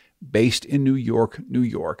Medicine, based in New York, New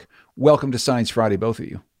York. Welcome to Science Friday, both of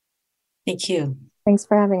you. Thank you. Thanks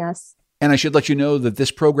for having us. And I should let you know that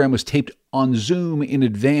this program was taped on Zoom in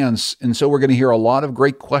advance, and so we're going to hear a lot of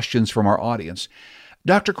great questions from our audience.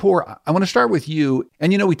 Dr. Kaur, I want to start with you.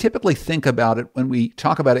 And we typically think about it when we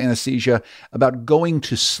talk about anesthesia, about going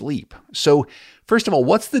to sleep. So first of all,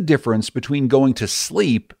 what's the difference between going to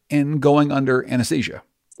sleep and going under anesthesia?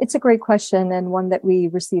 It's a great question, and one that we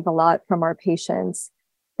receive a lot from our patients.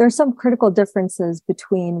 There are some critical differences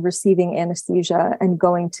between receiving anesthesia and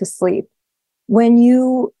going to sleep. When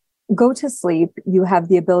you go to sleep, you have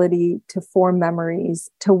the ability to form memories,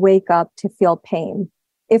 to wake up, to feel pain.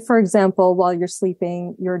 If, for example, while you're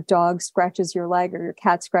sleeping, your dog scratches your leg or your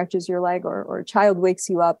cat scratches your leg or a child wakes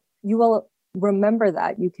you up, you will remember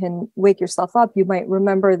that. You can wake yourself up. You might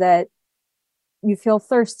remember that you feel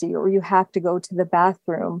thirsty or you have to go to the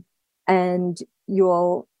bathroom, and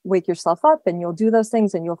you'll wake yourself up and you'll do those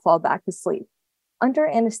things and you'll fall back to sleep. Under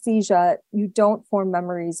anesthesia, you don't form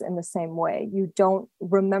memories in the same way. You don't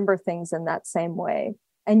remember things in that same way,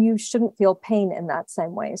 and you shouldn't feel pain in that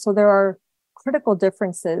same way. So there are critical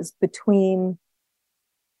differences between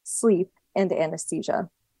sleep and anesthesia.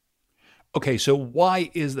 Okay, so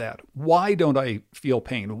why is that? Why don't I feel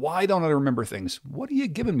pain? Why don't I remember things? What are you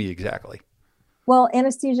giving me exactly? Well,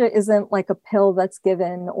 anesthesia isn't like a pill that's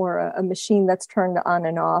given or a machine that's turned on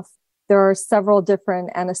and off. There are several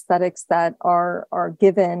different anesthetics that are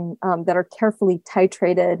given that are carefully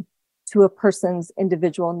titrated to a person's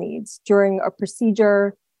individual needs. During a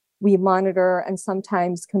procedure, we monitor and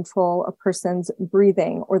sometimes control a person's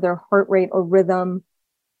breathing or their heart rate or rhythm,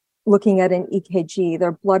 looking at an EKG,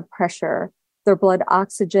 their blood pressure, their blood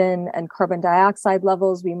oxygen and carbon dioxide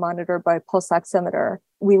levels. We monitor by pulse oximeter.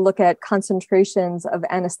 We look at concentrations of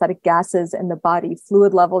anesthetic gases in the body,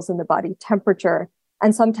 fluid levels in the body, temperature,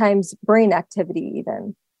 and sometimes brain activity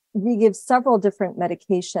even. We give several different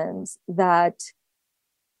medications that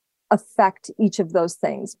affect each of those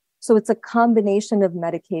things. So it's a combination of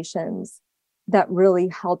medications that really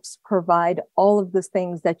helps provide all of the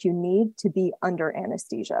things that you need to be under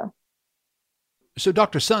anesthesia. So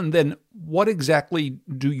Dr. Sun, then what exactly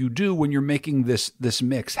do you do when you're making this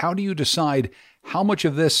mix? How do you decide how much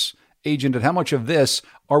of this agent and how much of this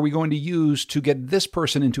are we going to use to get this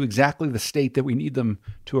person into exactly the state that we need them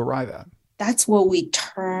to arrive at? That's what we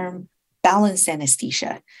term balanced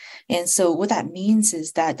anesthesia. And so what that means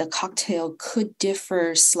is that the cocktail could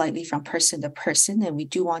differ slightly from person to person, and we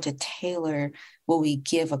do want to tailor what we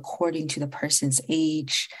give according to the person's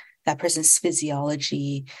age, that person's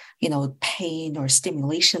physiology, pain or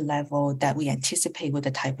stimulation level that we anticipate with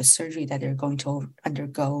the type of surgery that they're going to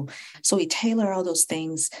undergo. So we tailor all those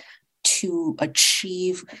things to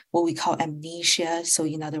achieve what we call amnesia. So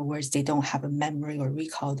in other words, they don't have a memory or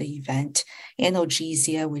recall the event.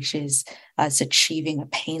 Analgesia, which is achieving a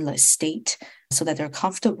painless state so that they're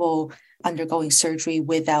comfortable undergoing surgery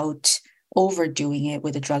without overdoing it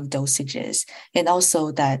with the drug dosages, and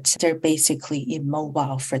also that they're basically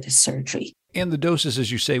immobile for the surgery. And the doses,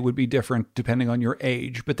 as you say, would be different depending on your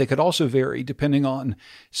age, but they could also vary depending on,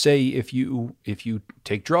 say, if you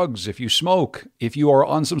take drugs, if you smoke, if you are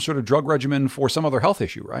on some sort of drug regimen for some other health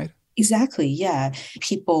issue, right? Exactly, yeah.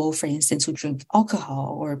 People, for instance, who drink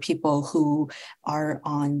alcohol, or people who are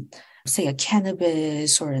on, say, a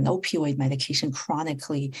cannabis or an opioid medication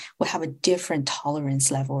chronically, will have a different tolerance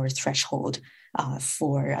level or threshold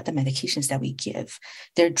for the medications that we give.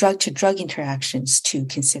 There are drug-to-drug interactions to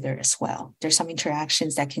consider as well. There's some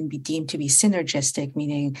interactions that can be deemed to be synergistic,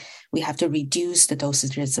 meaning we have to reduce the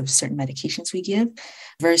dosages of certain medications we give,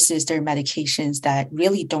 versus there are medications that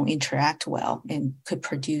really don't interact well and could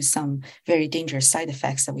produce some very dangerous side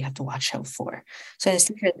effects that we have to watch out for. So it's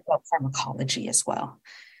about pharmacology as well.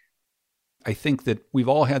 I think that we've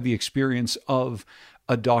all had the experience of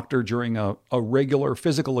a doctor during a regular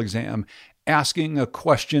physical exam asking a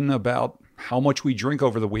question about how much we drink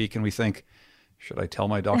over the week. And we think, should I tell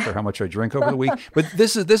my doctor how much I drink over the week? But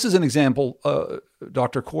this is an example,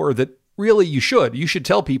 Dr. Kaur, that really you should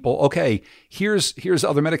tell people, okay, here's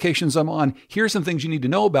other medications I'm on. Here's some things you need to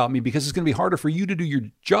know about me, because it's going to be harder for you to do your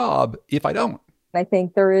job if I don't. I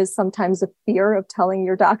think there is sometimes a fear of telling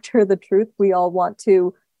your doctor the truth. We all want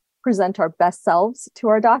to present our best selves to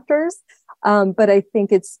our doctors. But I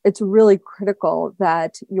think it's really critical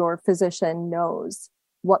that your physician knows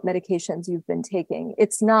what medications you've been taking.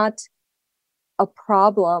 It's not a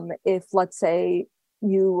problem if, let's say,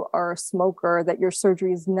 you are a smoker, that your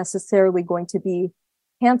surgery is necessarily going to be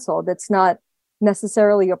canceled. It's not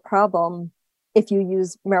necessarily a problem if you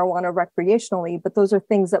use marijuana recreationally, but those are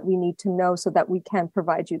things that we need to know so that we can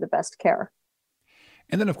provide you the best care.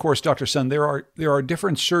 And then, of course, Dr. Sun, there are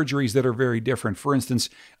different surgeries that are very different. For instance,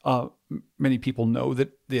 many people know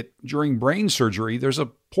that during brain surgery, there's a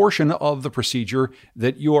portion of the procedure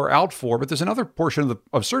that you are out for, but there's another portion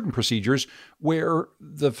of certain procedures where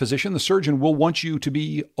the physician, the surgeon, will want you to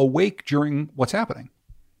be awake during what's happening.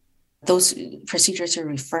 Those procedures you're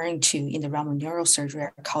referring to in the realm of neurosurgery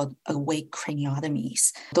are called awake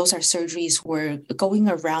craniotomies. Those are surgeries where going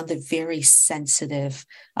around the very sensitive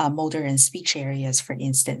motor and speech areas, for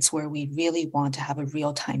instance, where we really want to have a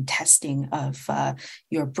real-time testing of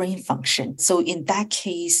your brain function. So in that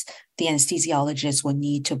case, the anesthesiologist will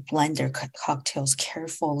need to blend their cocktails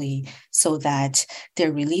carefully so that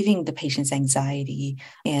they're relieving the patient's anxiety,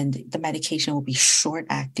 and the medication will be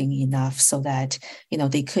short-acting enough so that,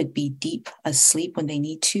 they could be deep asleep when they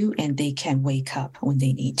need to, and they can wake up when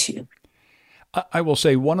they need to. I will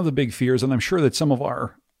say one of the big fears, and I'm sure that some of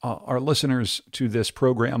our listeners to this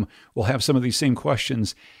program will have some of these same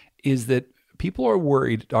questions, is that people are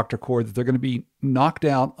worried, Dr. Kaur, that they're going to be knocked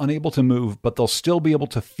out, unable to move, but they'll still be able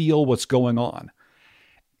to feel what's going on.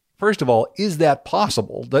 First of all, is that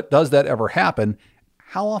possible? Does that ever happen?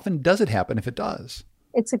 How often does it happen if it does?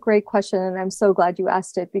 It's a great question, and I'm so glad you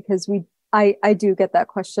asked it, because I do get that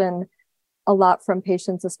question a lot from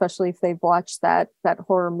patients, especially if they've watched that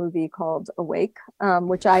horror movie called Awake,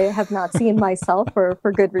 which I have not seen myself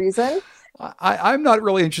for good reason. I'm not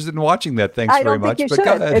really interested in watching that. Thanks very much. I don't think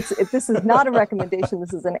you should. This is not a recommendation.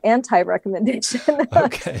 This is an anti-recommendation.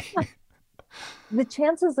 Okay. The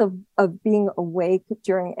chances of being awake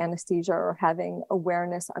during anesthesia or having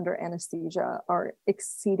awareness under anesthesia are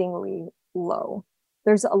exceedingly low.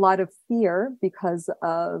 There's a lot of fear because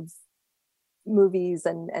of movies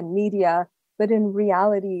and media, but in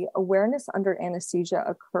reality, awareness under anesthesia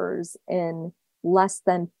occurs in less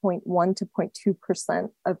than 0.1 to 0.2%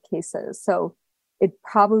 of cases. So it'd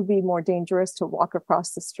probably be more dangerous to walk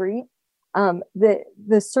across the street.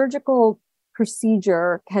 The surgical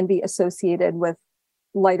procedure can be associated with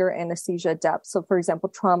lighter anesthesia depth. So for example,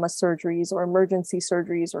 trauma surgeries or emergency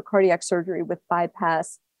surgeries or cardiac surgery with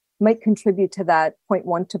bypass might contribute to that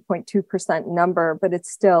 0.1 to 0.2% number, but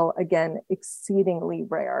it's still, again, exceedingly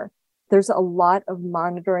rare. There's a lot of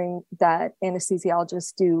monitoring that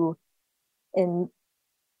anesthesiologists do in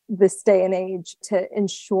this day and age to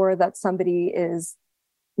ensure that somebody is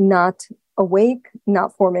not awake,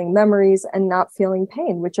 not forming memories, and not feeling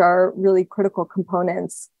pain, which are really critical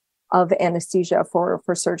components of anesthesia for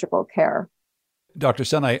surgical care. Dr.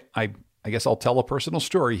 Sun, I guess I'll tell a personal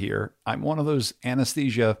story here. I'm one of those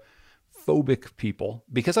anesthesia phobic people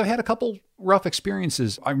because I've had a couple rough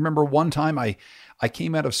experiences. I remember one time I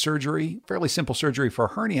came out of surgery, fairly simple surgery for a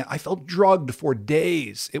hernia. I felt drugged for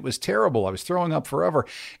days. It was terrible. I was throwing up forever.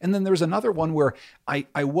 And then there was another one where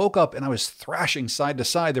I woke up and I was thrashing side to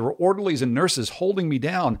side. There were orderlies and nurses holding me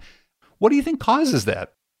down. What do you think causes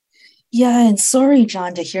that? Yeah, and sorry,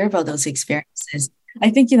 John, to hear about those experiences. I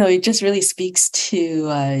think, it just really speaks to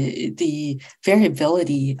the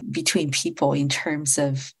variability between people in terms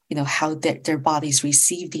of, how their bodies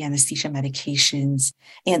receive the anesthesia medications,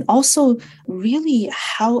 and also really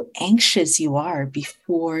how anxious you are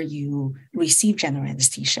before you receive general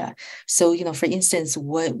anesthesia. So, for instance,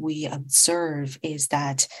 what we observe is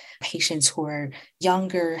that patients who are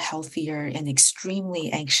younger, healthier, and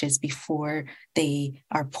extremely anxious before they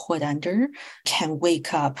are put under can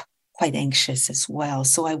wake up quite anxious as well.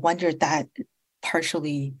 So I wonder that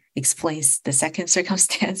partially explains the second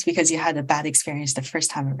circumstance because you had a bad experience the first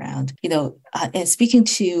time around. And speaking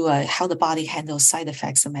to how the body handles side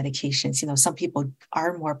effects of medications, some people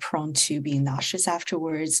are more prone to being nauseous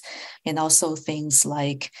afterwards, and also things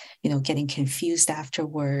like, getting confused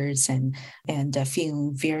afterwards and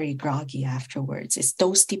feeling very groggy afterwards. It's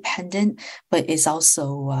dose dependent, but it's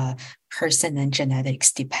also person and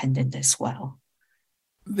genetics dependent as well.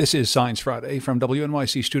 This is Science Friday from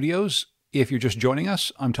WNYC Studios. If you're just joining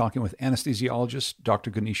us, I'm talking with anesthesiologist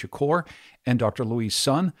Dr. Ganesha Kaur and Dr. Louise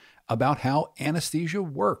Sun about how anesthesia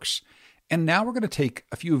works. And now we're going to take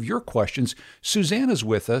a few of your questions. Suzanne is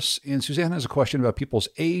with us, and Suzanne has a question about people's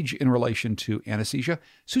age in relation to anesthesia.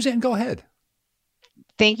 Suzanne, go ahead.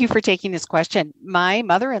 Thank you for taking this question. My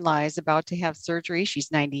mother-in-law is about to have surgery.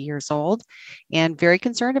 She's 90 years old and very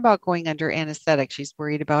concerned about going under anesthetic. She's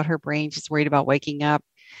worried about her brain. She's worried about waking up.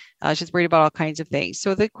 She's worried about all kinds of things.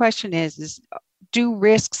 So the question is do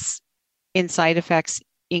risks in side effects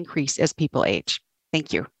increase as people age?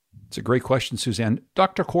 Thank you. It's a great question, Suzanne.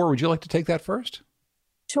 Dr. Kaur, would you like to take that first?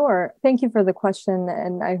 Sure. Thank you for the question,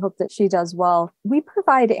 and I hope that she does well. We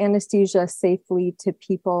provide anesthesia safely to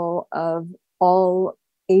people of all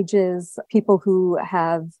ages, people who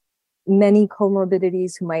have many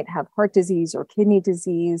comorbidities, who might have heart disease or kidney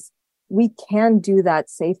disease. We can do that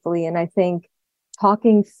safely, and I think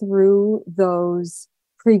talking through those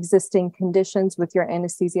pre-existing conditions with your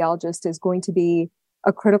anesthesiologist is going to be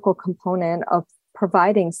a critical component of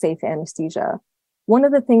providing safe anesthesia. One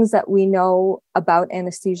of the things that we know about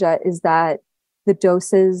anesthesia is that the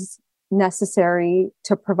doses necessary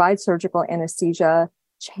to provide surgical anesthesia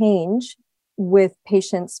change with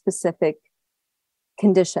patient-specific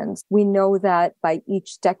conditions. We know that by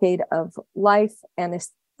each decade of life,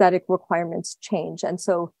 anesthetic requirements change. And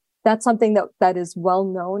so that's something that is well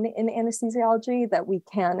known in anesthesiology that we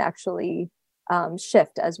can actually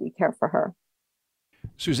shift as we care for her.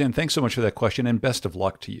 Suzanne, thanks so much for that question, and best of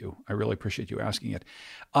luck to you. I really appreciate you asking it.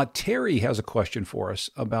 Terry has a question for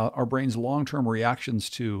us about our brain's long-term reactions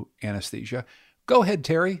to anesthesia. Go ahead,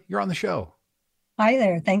 Terry. You're on the show. Hi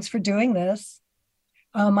there. Thanks for doing this.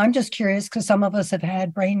 I'm just curious because some of us have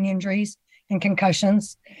had brain injuries and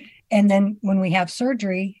concussions. And then when we have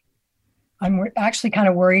surgery, I'm actually kind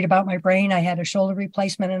of worried about my brain. I had a shoulder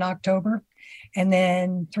replacement in October. And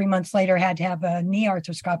then 3 months later, had to have a knee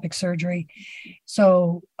arthroscopic surgery.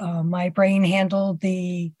 So my brain handled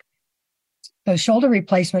the shoulder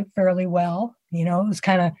replacement fairly well. It was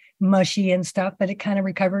kind of mushy and stuff, but it kind of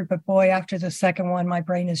recovered. But boy, after the second one, my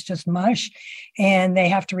brain is just mush and they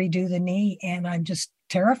have to redo the knee. And I'm just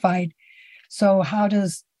terrified. So how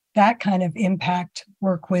does that kind of impact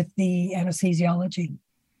work with the anesthesiology?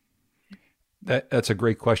 That's a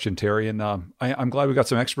great question, Terry. And I'm glad we got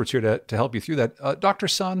some experts here to help you through that. Dr.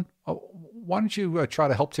 Sun, why don't you try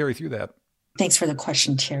to help Terry through that? Thanks for the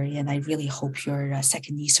question, Terry, and I really hope your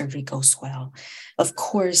second knee surgery goes well. Of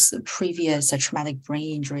course, previous traumatic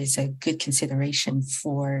brain injury is a good consideration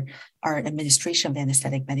for our administration of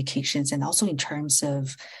anesthetic medications, and also in terms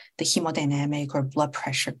of the hemodynamic or blood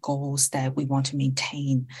pressure goals that we want to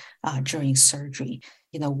maintain during surgery.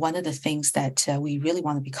 One of the things that we really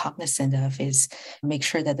want to be cognizant of is make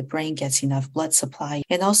sure that the brain gets enough blood supply,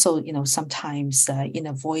 and also, sometimes in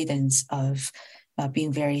avoidance of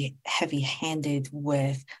being very heavy-handed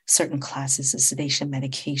with certain classes of sedation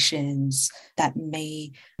medications that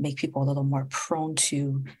may make people a little more prone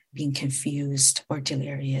to being confused or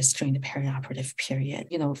delirious during the perioperative period.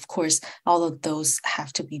 Of course, all of those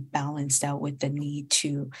have to be balanced out with the need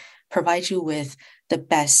to provide you with the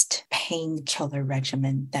best painkiller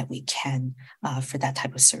regimen that we can for that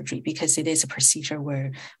type of surgery, because it is a procedure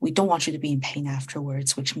where we don't want you to be in pain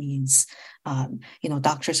afterwards, which means,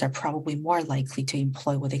 doctors are probably more likely to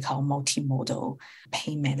employ what they call multimodal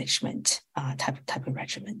pain management type of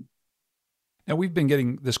regimen. Now, we've been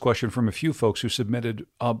getting this question from a few folks who submitted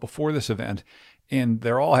before this event, and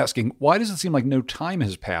they're all asking, why does it seem like no time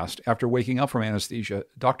has passed after waking up from anesthesia?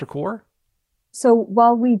 Dr. Kaur? So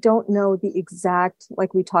while we don't know the exact,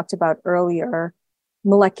 like we talked about earlier,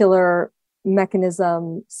 molecular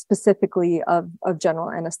mechanism specifically of general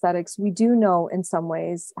anesthetics, we do know in some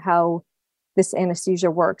ways how this anesthesia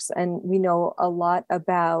works. And we know a lot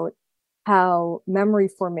about how memory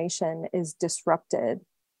formation is disrupted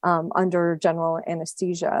under general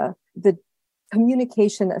anesthesia. The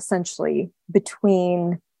communication essentially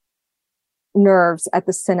between nerves at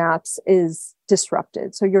the synapse is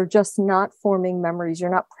disrupted. So you're just not forming memories. You're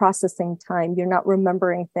not processing time. You're not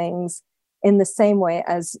remembering things in the same way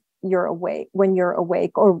as you're awake, when you're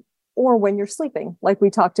awake or when you're sleeping, like we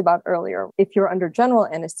talked about earlier. If you're under general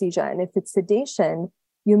anesthesia and if it's sedation,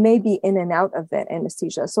 you may be in and out of that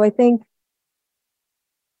anesthesia. So I think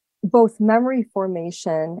both memory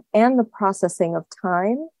formation and the processing of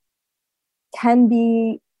time can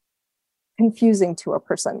be confusing to a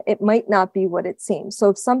person. It might not be what it seems.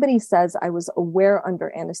 So if somebody says, I was aware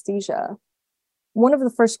under anesthesia, one of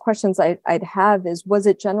the first questions I'd have is, was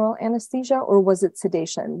it general anesthesia or was it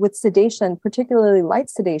sedation? With sedation, particularly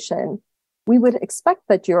light sedation, we would expect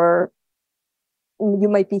that you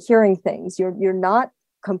might be hearing things. You're not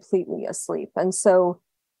completely asleep. And so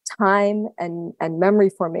time and memory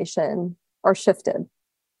formation are shifted.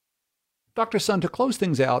 Dr. Sun, to close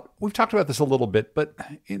things out, we've talked about this a little bit, but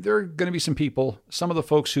there are going to be some people, some of the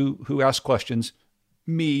folks who ask questions,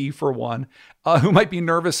 me for one, who might be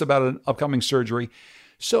nervous about an upcoming surgery.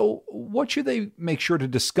 So what should they make sure to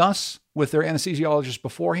discuss with their anesthesiologist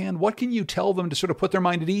beforehand? What can you tell them to sort of put their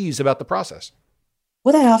mind at ease about the process?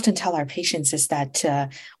 What I often tell our patients is that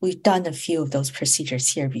we've done a few of those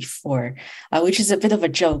procedures here before, which is a bit of a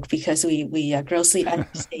joke because we grossly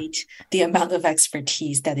understate the amount of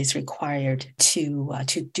expertise that is required to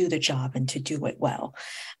do the job and to do it well.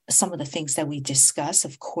 Some of the things that we discuss,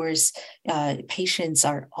 of course, patients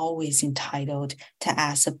are always entitled to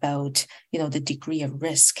ask about, the degree of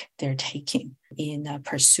risk they're taking in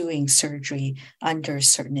pursuing surgery under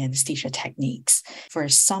certain anesthesia techniques. For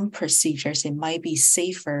some procedures, it might be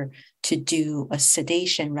safer to do a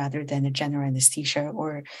sedation rather than a general anesthesia,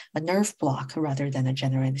 or a nerve block rather than a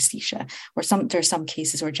general anesthesia. Or there are some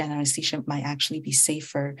cases where general anesthesia might actually be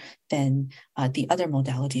safer than the other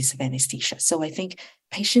modalities of anesthesia. So I think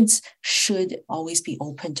patients should always be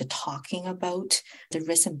open to talking about the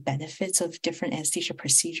risks and benefits of different anesthesia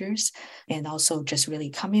procedures, and also just really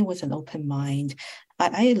coming with an open mind.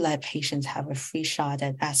 I let patients have a free shot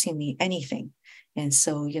at asking me anything. And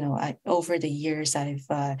so, over the years, I've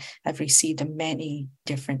received many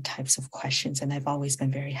different types of questions, and I've always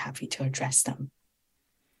been very happy to address them.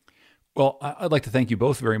 Well, I'd like to thank you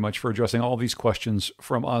both very much for addressing all these questions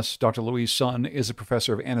from us. Dr. Louise Sun is a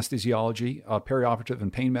professor of anesthesiology, perioperative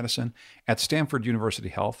and pain medicine at Stanford University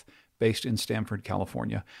Health, based in Stanford,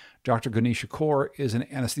 California. Dr. Ganesha Kaur is an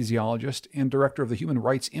anesthesiologist and director of the Human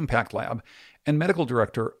Rights Impact Lab and medical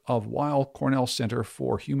director of Weill Cornell Center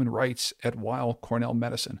for Human Rights at Weill Cornell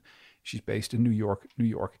Medicine. She's based in New York, New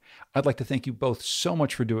York. I'd like to thank you both so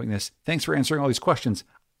much for doing this. Thanks for answering all these questions.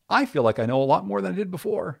 I feel like I know a lot more than I did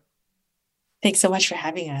before. Thanks so much for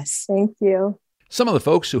having us. Thank you. Some of the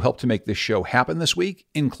folks who helped to make this show happen this week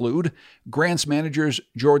include grants managers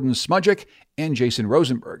Jordan Smudgick and Jason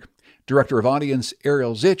Rosenberg, director of audience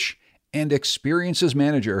Ariel Zich, and experiences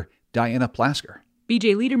manager Diana Plasker.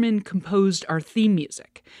 BJ Liederman composed our theme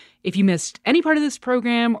music. If you missed any part of this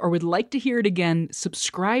program or would like to hear it again,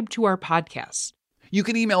 subscribe to our podcast. You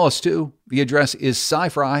can email us too. The address is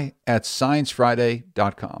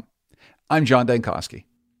scifry@sciencefriday.com. I'm John Dankosky.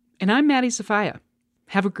 And I'm Maddie Safaya.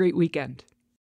 Have a great weekend.